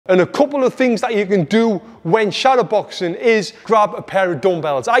And a couple of things that you can do when shadowboxing is grab a pair of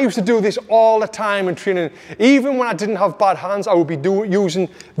dumbbells. I used to do this all the time in training. Even when I didn't have bad hands, I would be using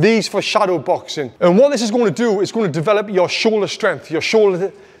these for shadowboxing. And what this is going to do is going to develop your shoulder strength, your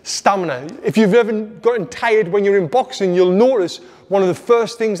shoulder stamina. If you've ever gotten tired when you're in boxing, you'll notice one of the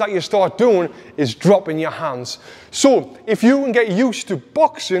first things that you start doing is dropping your hands. So if you can get used to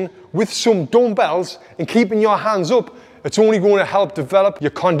boxing with some dumbbells and keeping your hands up, it's only going to help develop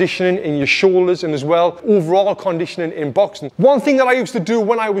your conditioning in your shoulders and as well overall conditioning in boxing. One thing that I used to do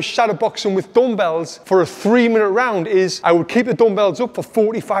when I was shadowboxing with dumbbells for a 3-minute round is I would keep the dumbbells up for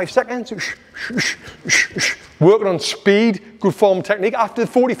 45 seconds, working on speed, good form technique. After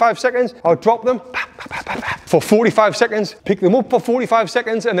 45 seconds, I would drop them for 45 seconds, pick them up for 45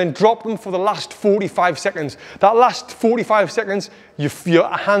 seconds, and then drop them for the last 45 seconds. That last 45 seconds,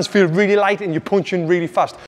 your hands feel really light and you're punching really fast.